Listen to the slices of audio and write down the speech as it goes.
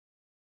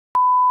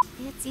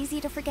It's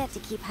easy to forget to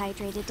keep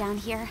hydrated down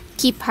here.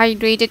 Keep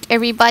hydrated,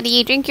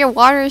 everybody. Drink your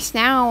waters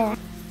now.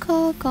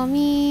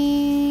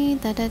 Kokomi.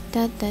 Da da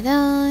da da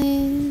da.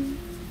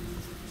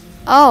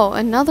 Oh,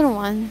 another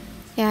one.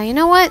 Yeah, you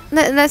know what?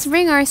 Let's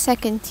bring our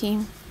second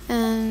team.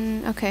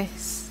 And okay,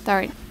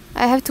 start.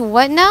 I have to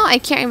what now? I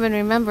can't even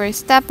remember.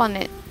 Step on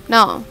it.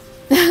 No.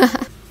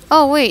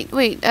 Oh wait.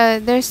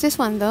 There's this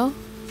one though.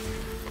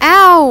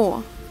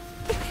 Ow!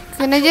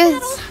 Can I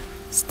just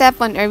step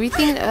on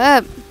everything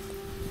up?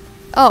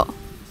 Oh,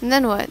 and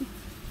then what?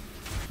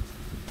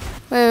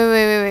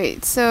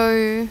 Wait.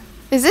 So,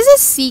 is this a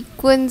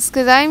sequence?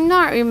 Because I'm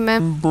not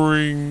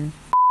remembering.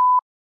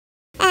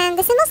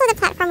 The symbols of the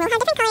platform will have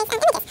different colors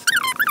and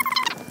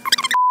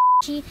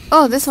images.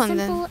 Oh, this one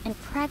then. Simple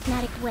and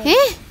pragmatic way.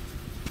 Eh?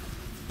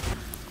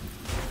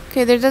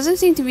 Okay, there doesn't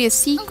seem to be a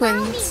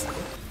sequence.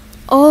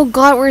 Oh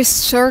god, we're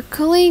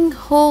circling?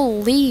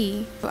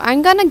 Holy.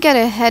 I'm gonna get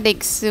a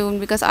headache soon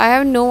because I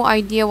have no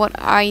idea what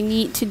I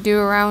need to do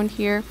around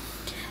here.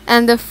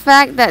 And the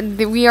fact that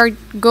we are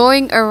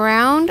going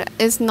around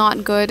is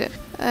not good.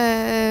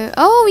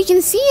 Oh, we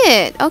can see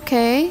it.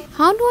 Okay.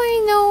 How do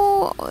I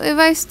know if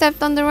I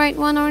stepped on the right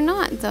one or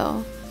not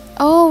though?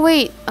 Oh,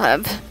 wait.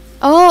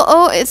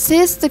 Oh, it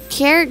says the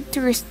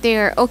characters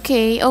there.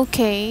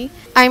 Okay.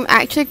 I'm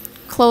actually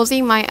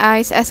closing my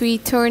eyes as we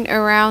turn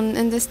around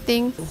in this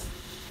thing.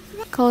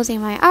 Closing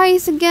my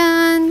eyes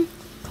again.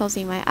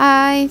 Closing my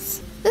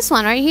eyes. This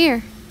one right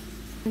here.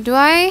 Do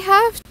I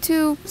have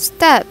to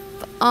step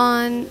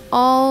on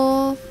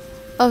all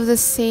of the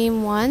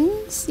same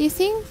ones, you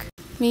think?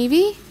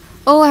 Maybe?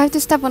 Oh, I have to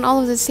step on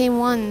all of the same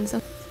ones.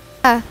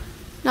 Ah,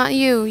 not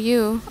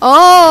you.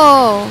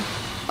 Oh!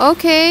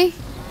 Okay.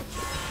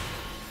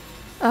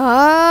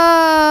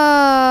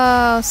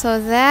 Oh, so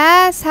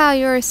that's how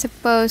you're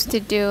supposed to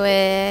do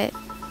it.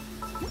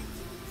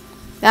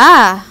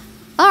 Ah!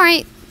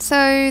 Alright,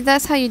 so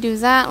that's how you do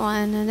that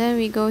one. And then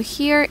we go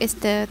here. It's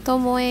the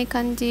Tomoe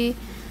kanji.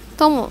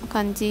 Tomo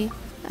kanji.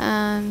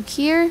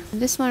 Here.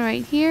 This one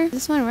right here.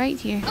 This one right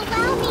here.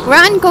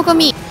 Run,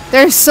 Kokomi!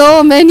 There's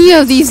so many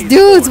of these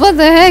dudes. What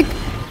the heck?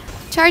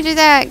 Charge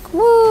attack.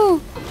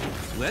 Woo!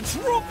 Let's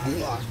roll.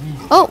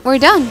 Oh, we're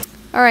done.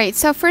 Alright,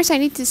 so first I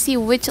need to see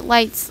which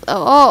lights.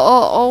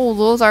 Oh,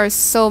 those are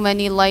so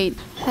many lights.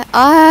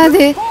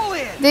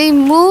 They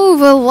move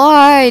a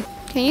lot.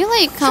 Can you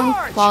like come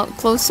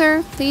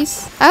closer,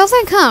 please? I was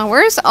like, huh,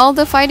 where's all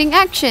the fighting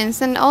actions?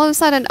 And all of a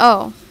sudden,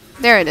 oh,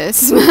 there it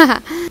is.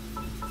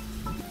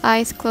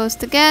 Eyes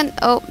closed again.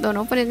 Oh, don't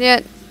open it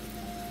yet.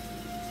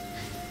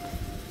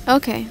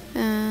 Okay.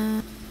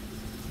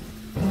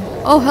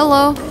 Oh,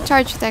 hello.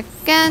 Charge attack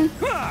again.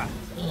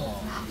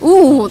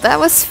 Ooh, that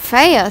was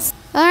fast.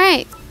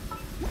 Alright.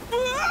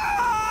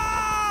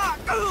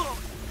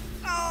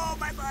 Oh,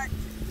 my butt.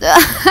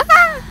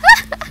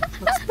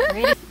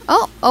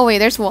 Oh wait,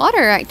 there's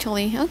water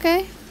actually.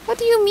 Okay. What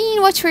do you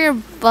mean, what's for your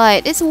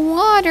butt? It's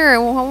water.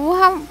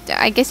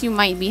 I guess you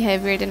might be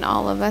heavier than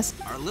all of us.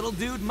 Our little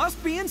dude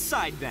must be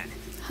inside then.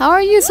 How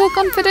are you so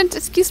confident?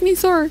 Excuse me,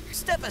 sir.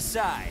 Step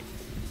aside.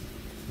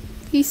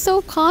 He's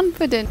so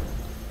confident.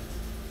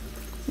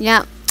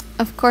 Yeah,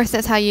 of course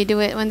that's how you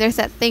do it when there's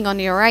that thing on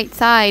your right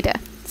side,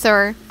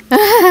 sir.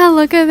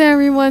 Look at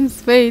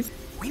everyone's face.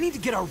 We need to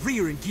get our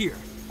rear in gear.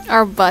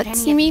 Our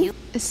butts, you mean?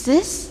 Is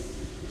this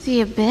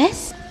the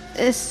abyss?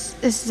 Is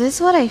this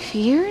what I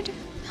feared?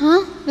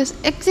 Huh? This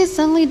exit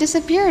suddenly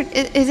disappeared.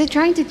 Is it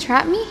trying to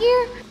trap me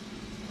here?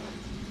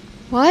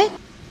 What?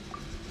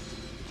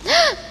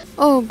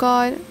 Oh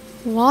god.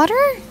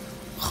 Water?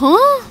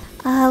 Huh?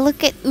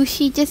 Look at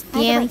Ushi just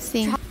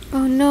dancing.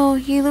 Oh no,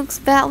 he looks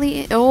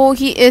badly. Oh,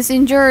 he is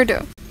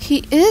injured.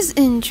 He is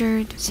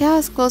injured. Xiao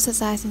has closed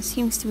his eyes and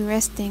seems to be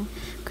resting.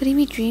 Could he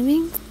be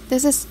dreaming?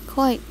 This is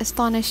quite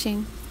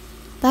astonishing.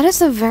 That is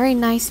a very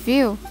nice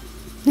view.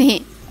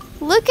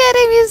 Look at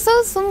him, he's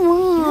so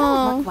small. You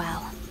don't look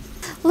well.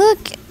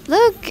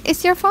 Look,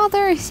 it's your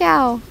father,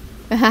 Xiao.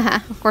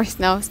 Of course,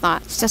 no, it's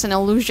not. It's just an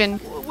illusion.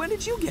 When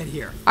did you get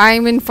here?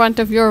 I'm in front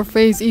of your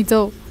face,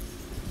 Itto.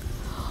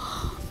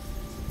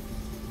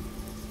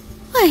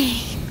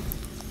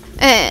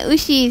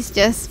 Ushi's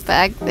just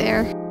back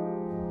there.